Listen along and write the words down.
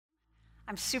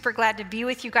I'm super glad to be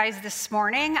with you guys this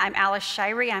morning. I'm Alice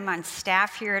Shirey. I'm on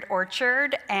staff here at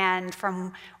Orchard, and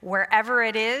from wherever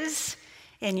it is,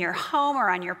 in your home or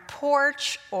on your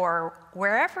porch or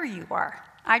wherever you are,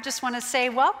 I just want to say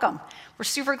welcome. We're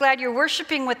super glad you're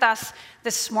worshiping with us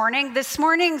this morning. This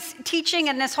morning's teaching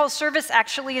and this whole service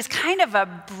actually is kind of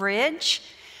a bridge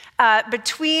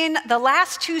between the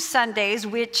last two Sundays,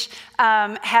 which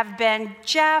have been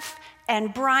Jeff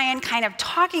and Brian kind of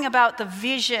talking about the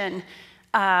vision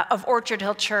of Orchard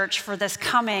Hill Church for this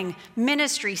coming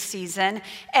ministry season,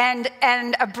 and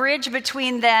a bridge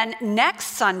between then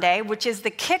next Sunday, which is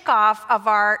the kickoff of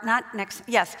our,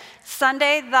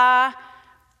 Sunday the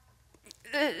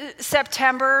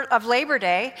September of Labor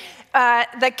Day,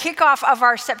 the kickoff of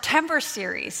our September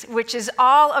series, which is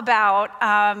all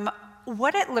about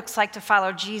what it looks like to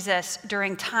follow Jesus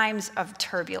during times of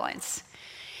turbulence.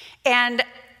 And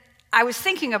I was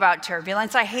thinking about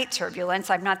turbulence. I hate turbulence.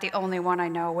 I'm not the only one I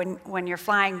know when you're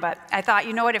flying, but I thought,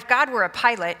 you know what, if God were a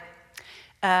pilot,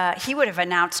 he would have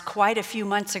announced quite a few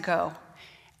months ago,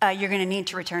 you're going to need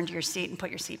to return to your seat and put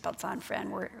your seatbelts on,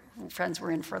 friends.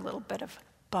 We're in for a little bit of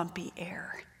bumpy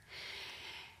air.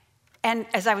 And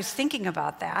as I was thinking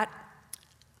about that,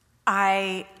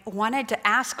 I wanted to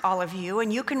ask all of you,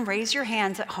 and you can raise your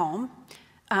hands at home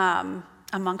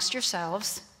amongst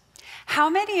yourselves, how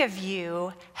many of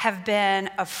you have been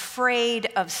afraid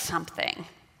of something,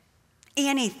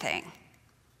 anything,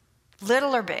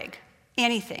 little or big,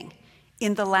 anything,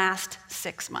 in the last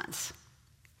 6 months?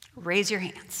 Raise your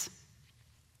hands.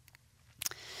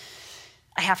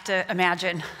 I have to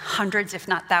imagine hundreds, if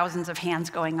not thousands, of hands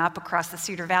going up across the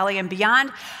Cedar Valley and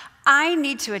beyond. I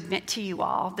need to admit to you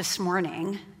all this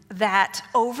morning that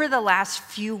over the last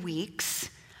few weeks,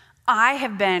 I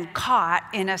have been caught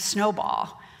in a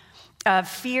snowball of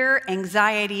fear,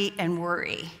 anxiety, and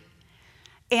worry.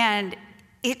 And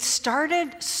it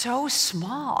started so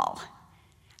small,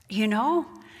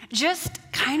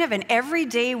 just kind of an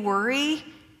everyday worry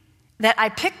that I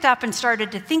picked up and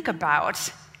started to think about.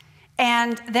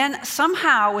 And then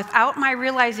somehow, without my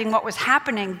realizing what was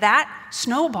happening, that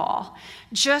snowball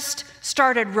just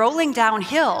started rolling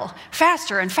downhill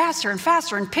faster and faster and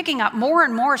faster and picking up more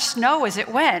and more snow as it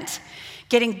went,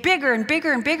 getting bigger and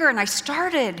bigger and bigger. And I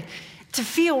started to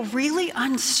feel really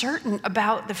uncertain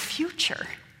about the future.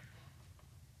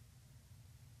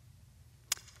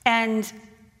 And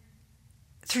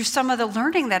through some of the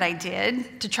learning that I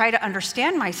did to try to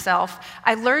understand myself,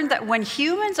 I learned that when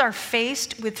humans are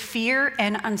faced with fear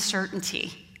and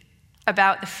uncertainty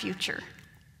about the future,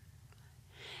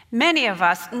 many of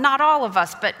us, not all of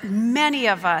us, but many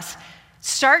of us,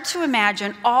 start to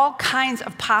imagine all kinds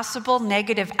of possible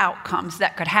negative outcomes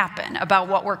that could happen about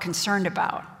what we're concerned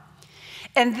about.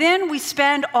 And then we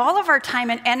spend all of our time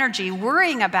and energy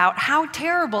worrying about how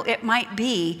terrible it might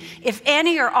be if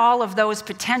any or all of those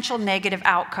potential negative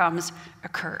outcomes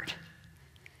occurred.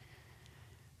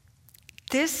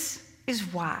 This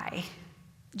is why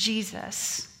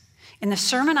Jesus, in the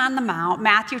Sermon on the Mount,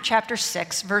 Matthew chapter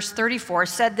 6, verse 34,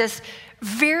 said this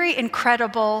very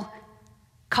incredible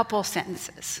couple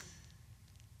sentences.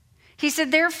 He said,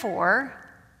 "Therefore,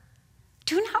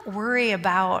 do not worry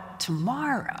about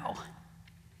tomorrow,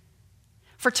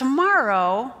 for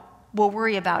tomorrow will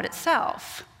worry about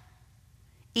itself.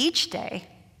 Each day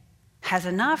has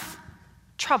enough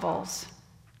troubles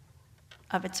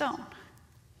of its own."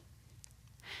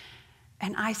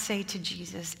 And I say to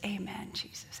Jesus, amen,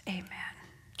 Jesus, amen.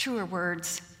 Truer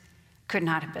words could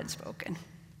not have been spoken.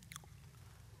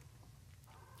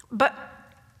 But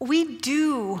we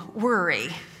do worry,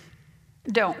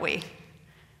 don't we?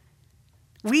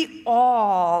 We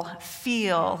all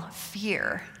feel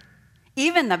fear.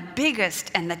 Even the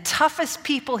biggest and the toughest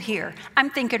people here, I'm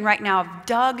thinking right now of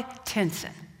Doug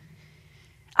Tinson,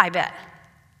 I bet,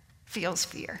 feels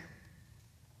fear.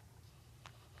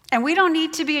 And we don't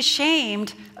need to be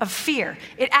ashamed of fear.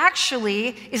 It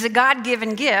actually is a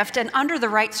God-given gift, and under the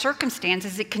right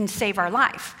circumstances, it can save our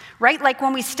life, right? Like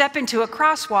when we step into a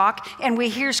crosswalk and we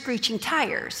hear screeching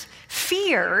tires.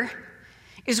 Fear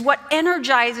is what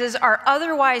energizes our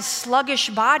otherwise sluggish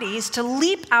bodies to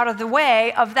leap out of the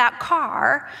way of that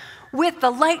car with the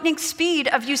lightning speed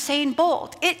of Usain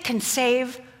Bolt. It can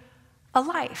save a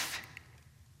life.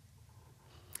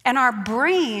 And our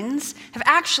brains have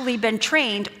actually been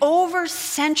trained over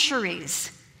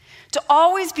centuries to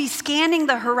always be scanning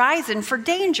the horizon for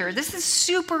danger. This is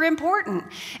super important.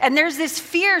 And there's this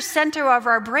fear center of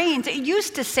our brains. It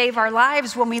used to save our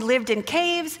lives when we lived in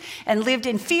caves and lived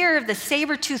in fear of the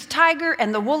saber-toothed tiger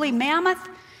and the woolly mammoth.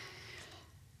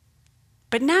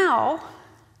 But now,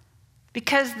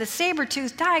 Because the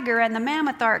saber-toothed tiger and the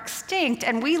mammoth are extinct,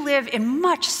 and we live in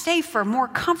much safer, more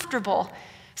comfortable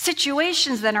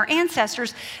situations than our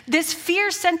ancestors, this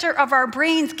fear center of our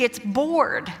brains gets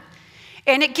bored.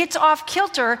 And it gets off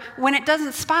kilter when it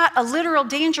doesn't spot a literal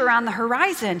danger on the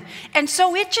horizon. And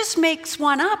so it just makes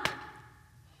one up,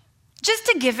 just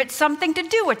to give it something to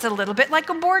do. It's a little bit like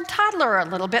a bored toddler, a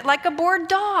little bit like a bored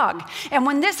dog. And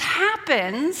when this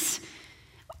happens,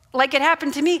 like it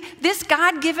happened to me, this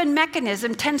God-given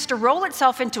mechanism tends to roll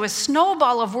itself into a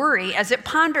snowball of worry as it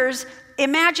ponders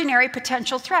imaginary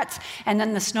potential threats. And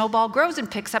then the snowball grows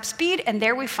and picks up speed, and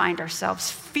there we find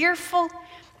ourselves, fearful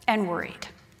and worried.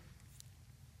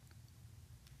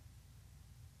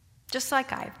 Just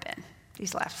like I've been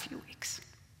these last few weeks.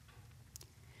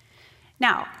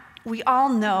 Now, we all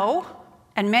know,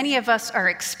 and many of us are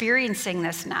experiencing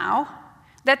this now,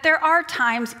 that there are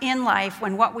times in life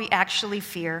when what we actually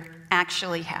fear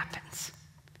actually happens.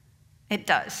 It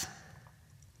does.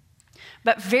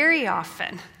 But very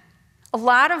often, a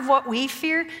lot of what we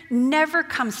fear never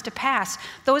comes to pass.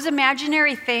 Those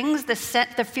imaginary things the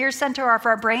fear center of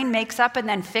our brain makes up and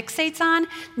then fixates on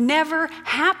never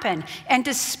happen. And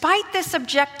despite this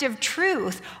objective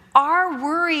truth, our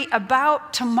worry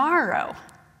about tomorrow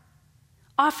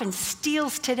often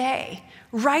steals today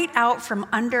right out from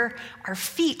under our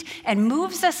feet and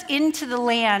moves us into the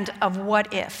land of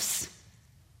what ifs.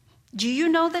 Do you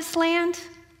know this land?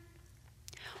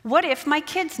 What if my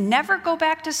kids never go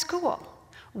back to school?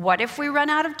 What if we run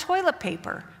out of toilet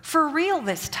paper for real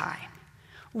this time?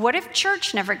 What if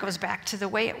church never goes back to the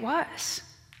way it was?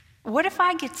 What if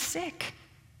I get sick?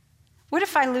 What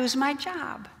if I lose my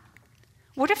job?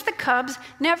 What if the Cubs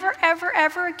never, ever,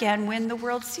 ever again win the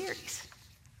World Series?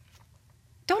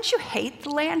 Don't you hate the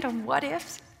land of what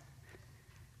ifs?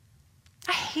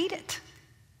 I hate it.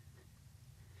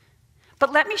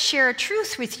 But let me share a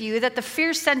truth with you that the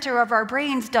fear center of our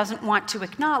brains doesn't want to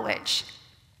acknowledge.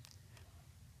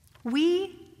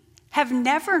 We have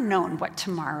never known what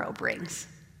tomorrow brings.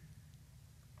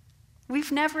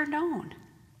 We've never known.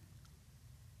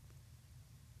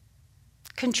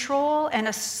 Control and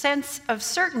a sense of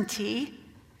certainty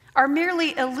are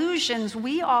merely illusions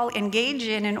we all engage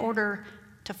in order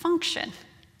to function.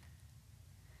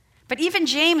 But even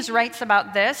James writes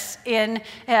about this in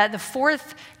the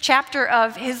 4th chapter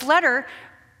of his letter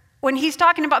when he's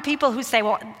talking about people who say,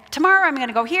 well, tomorrow I'm going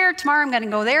to go here, tomorrow I'm going to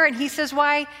go there. And he says,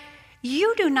 why,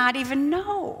 you do not even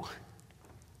know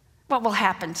what will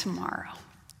happen tomorrow.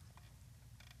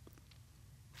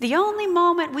 The only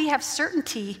moment we have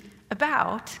certainty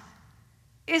about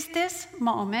is this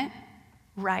moment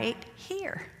right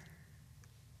here.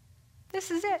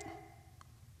 This is it.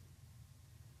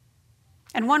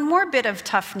 And one more bit of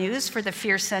tough news for the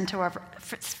fear center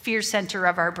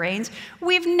of our brains.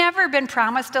 We've never been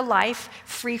promised a life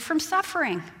free from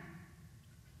suffering.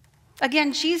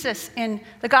 Again, Jesus in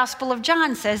the Gospel of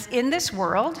John says, in this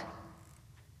world,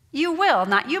 you will,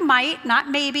 not you might,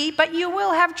 not maybe, but you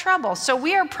will have trouble. So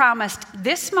we are promised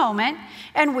this moment,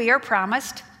 and we are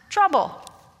promised trouble,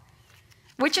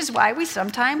 which is why we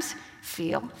sometimes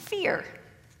feel fear.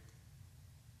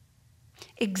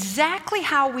 Exactly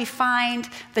how we find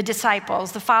the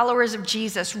disciples, the followers of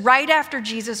Jesus, right after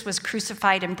Jesus was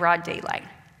crucified in broad daylight.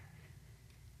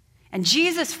 And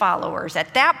Jesus' followers,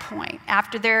 at that point,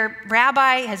 after their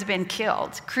rabbi has been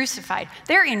killed, crucified,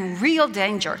 they're in real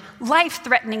danger,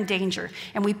 life-threatening danger.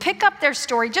 And we pick up their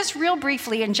story just real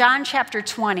briefly in John chapter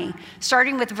 20,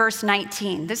 starting with verse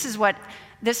 19. This is what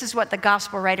the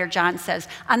gospel writer John says.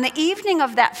 On the evening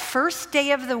of that first day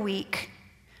of the week,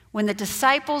 when the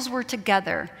disciples were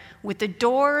together with the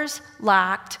doors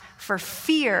locked for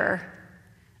fear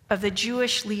of the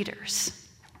Jewish leaders.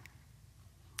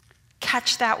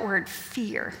 Catch that word,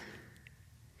 fear.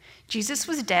 Jesus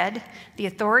was dead, the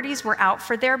authorities were out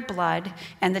for their blood,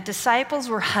 and the disciples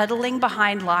were huddling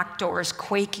behind locked doors,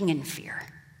 quaking in fear.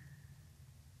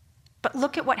 But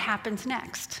look at what happens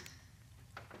next.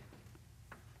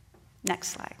 Next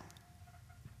slide.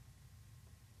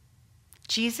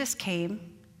 Jesus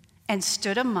came and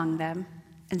stood among them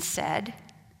and said,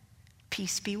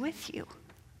 "Peace be with you."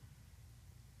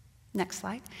 Next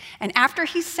slide. And after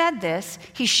he said this,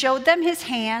 he showed them his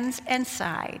hands and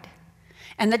side.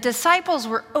 And the disciples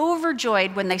were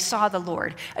overjoyed when they saw the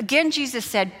Lord. Again, Jesus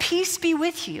said, "Peace be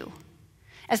with you.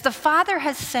 As the Father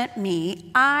has sent me,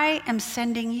 I am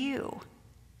sending you."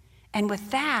 And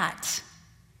with that,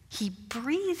 he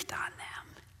breathed on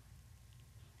them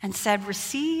and said,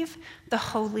 "Receive the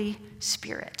Holy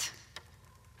Spirit."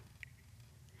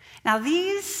 Now,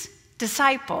 these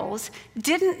disciples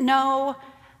didn't know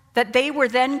that they were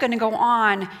then going to go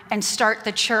on and start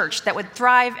the church that would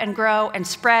thrive and grow and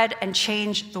spread and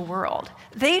change the world.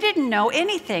 They didn't know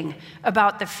anything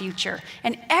about the future,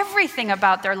 and everything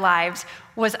about their lives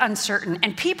was uncertain,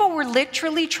 and people were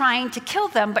literally trying to kill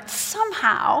them, but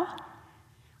somehow,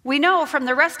 we know from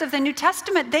the rest of the New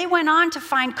Testament, they went on to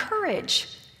find courage.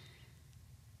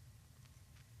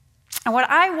 And what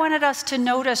I wanted us to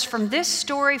notice from this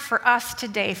story for us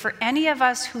today, for any of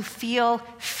us who feel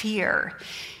fear,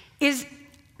 is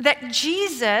that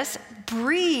Jesus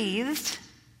breathed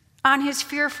on his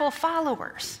fearful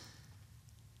followers.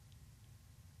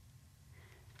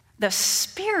 The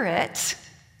Spirit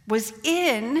was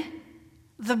in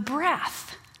the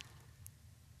breath.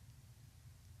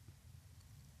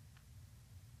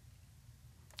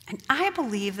 And I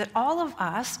believe that all of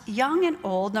us, young and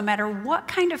old, no matter what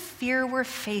kind of fear we're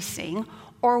facing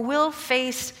or will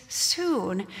face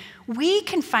soon, we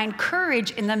can find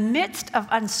courage in the midst of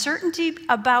uncertainty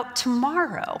about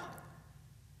tomorrow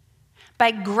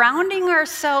by grounding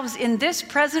ourselves in this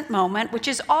present moment, which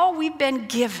is all we've been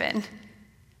given,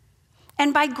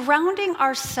 and by grounding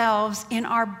ourselves in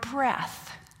our breath.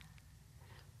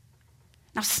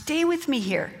 Now, stay with me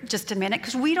here just a minute,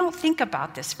 because we don't think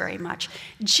about this very much.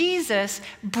 Jesus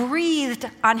breathed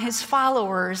on his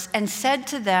followers and said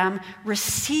to them,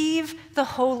 "Receive the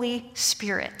Holy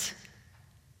Spirit."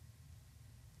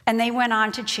 And they went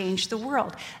on to change the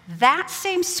world. That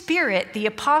same Spirit, the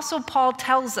Apostle Paul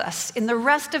tells us in the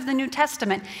rest of the New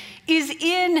Testament, is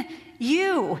in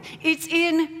you. It's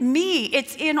in me.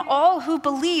 It's in all who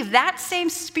believe. That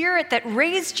same Spirit that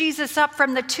raised Jesus up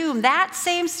from the tomb, that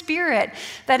same Spirit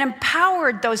that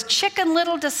empowered those chicken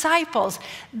little disciples,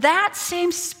 that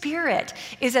same Spirit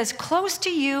is as close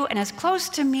to you and as close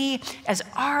to me as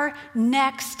our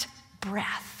next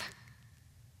breath.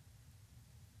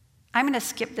 I'm going to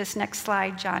skip this next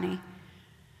slide, Johnny.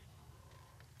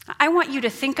 I want you to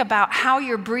think about how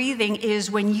your breathing is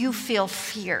when you feel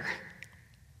fear.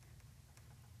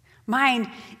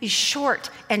 Mine is short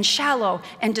and shallow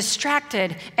and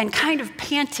distracted and kind of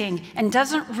panting and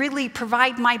doesn't really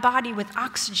provide my body with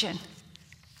oxygen.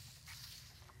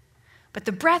 But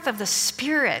the breath of the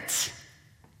Spirit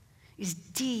is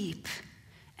deep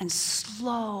and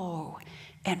slow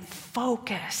and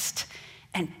focused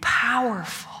and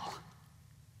powerful.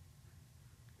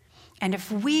 And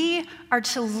if we are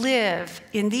to live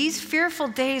in these fearful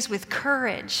days with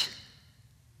courage,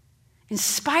 in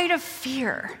spite of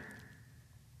fear,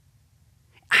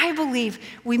 I believe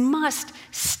we must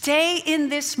stay in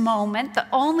this moment, the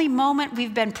only moment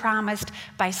we've been promised,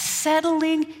 by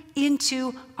settling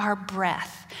into our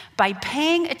breath, by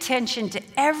paying attention to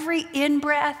every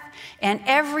in-breath and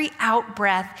every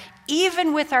out-breath,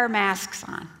 even with our masks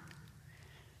on.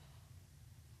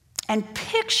 And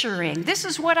picturing, this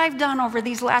is what I've done over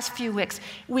these last few weeks,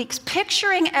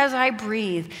 picturing as I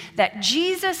breathe that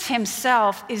Jesus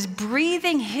himself is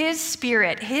breathing his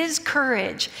Spirit, his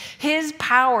courage, his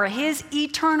power, his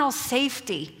eternal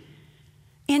safety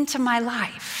into my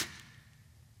life.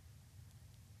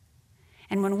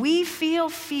 And when we feel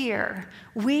fear,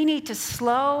 we need to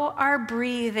slow our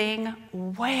breathing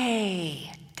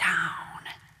way down.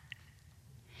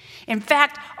 In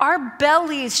fact, our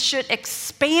bellies should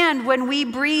expand when we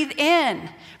breathe in.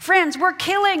 Friends, we're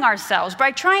killing ourselves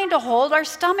by trying to hold our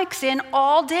stomachs in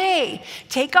all day.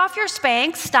 Take off your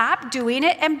Spanx, stop doing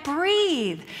it, and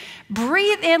breathe.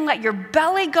 Breathe in, let your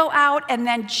belly go out, and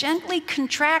then gently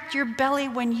contract your belly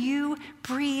when you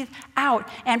breathe out.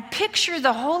 And picture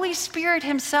the Holy Spirit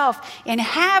himself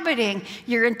inhabiting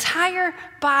your entire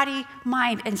body,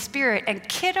 mind, and spirit. And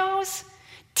kiddos,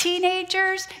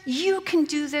 teenagers, you can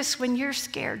do this when you're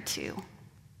scared too.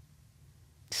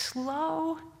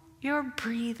 Slow your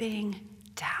breathing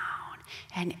down.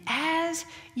 And as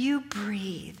you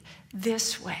breathe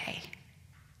this way,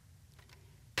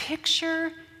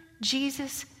 picture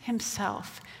Jesus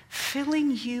himself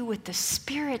filling you with the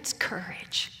Spirit's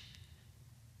courage.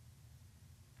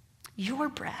 Your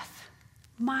breath,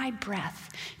 my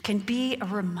breath, can be a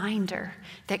reminder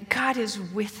that God is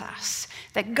with us,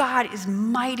 that God is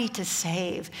mighty to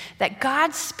save, that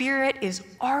God's Spirit is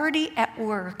already at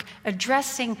work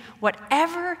addressing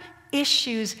whatever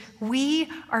issues we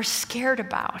are scared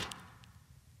about.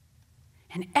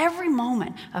 And every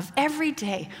moment of every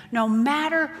day, no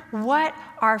matter what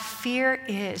our fear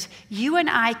is, you and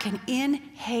I can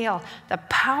inhale the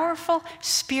powerful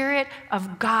Spirit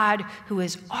of God who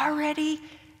is already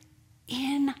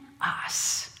in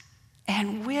us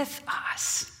and with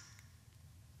us.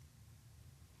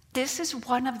 This is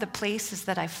one of the places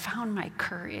that I've found my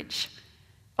courage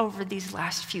over these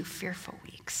last few fearful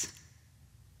weeks.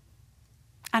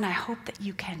 And I hope that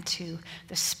you can too.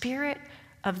 The Spirit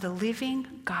of the living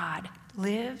God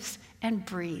lives and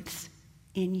breathes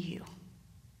in you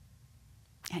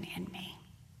and in me.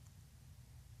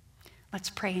 Let's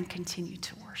pray and continue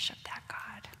to worship that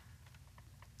God.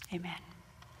 Amen.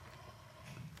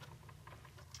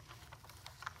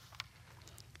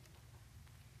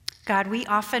 God, we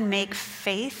often make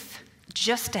faith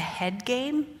just a head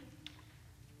game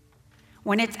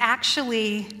when it's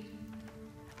actually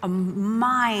a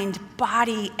mind,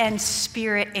 body, and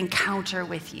spirit encounter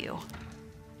with you.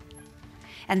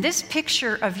 And this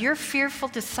picture of your fearful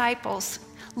disciples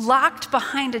locked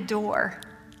behind a door,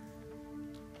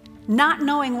 not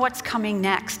knowing what's coming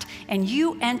next, and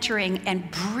you entering and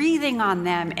breathing on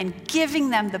them and giving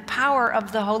them the power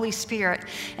of the Holy Spirit,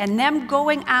 and them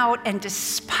going out and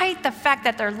despite the fact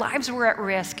that their lives were at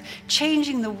risk,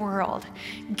 changing the world,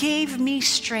 gave me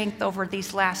strength over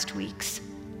these last weeks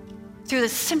through the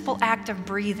simple act of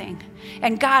breathing.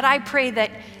 And God, I pray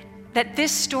that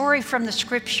this story from the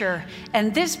scripture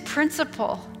and this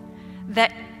principle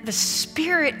that the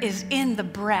Spirit is in the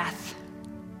breath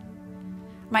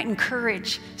might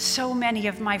encourage so many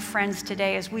of my friends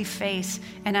today as we face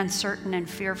an uncertain and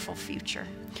fearful future.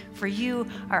 For you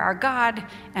are our God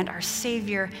and our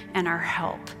Savior and our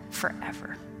help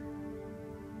forever.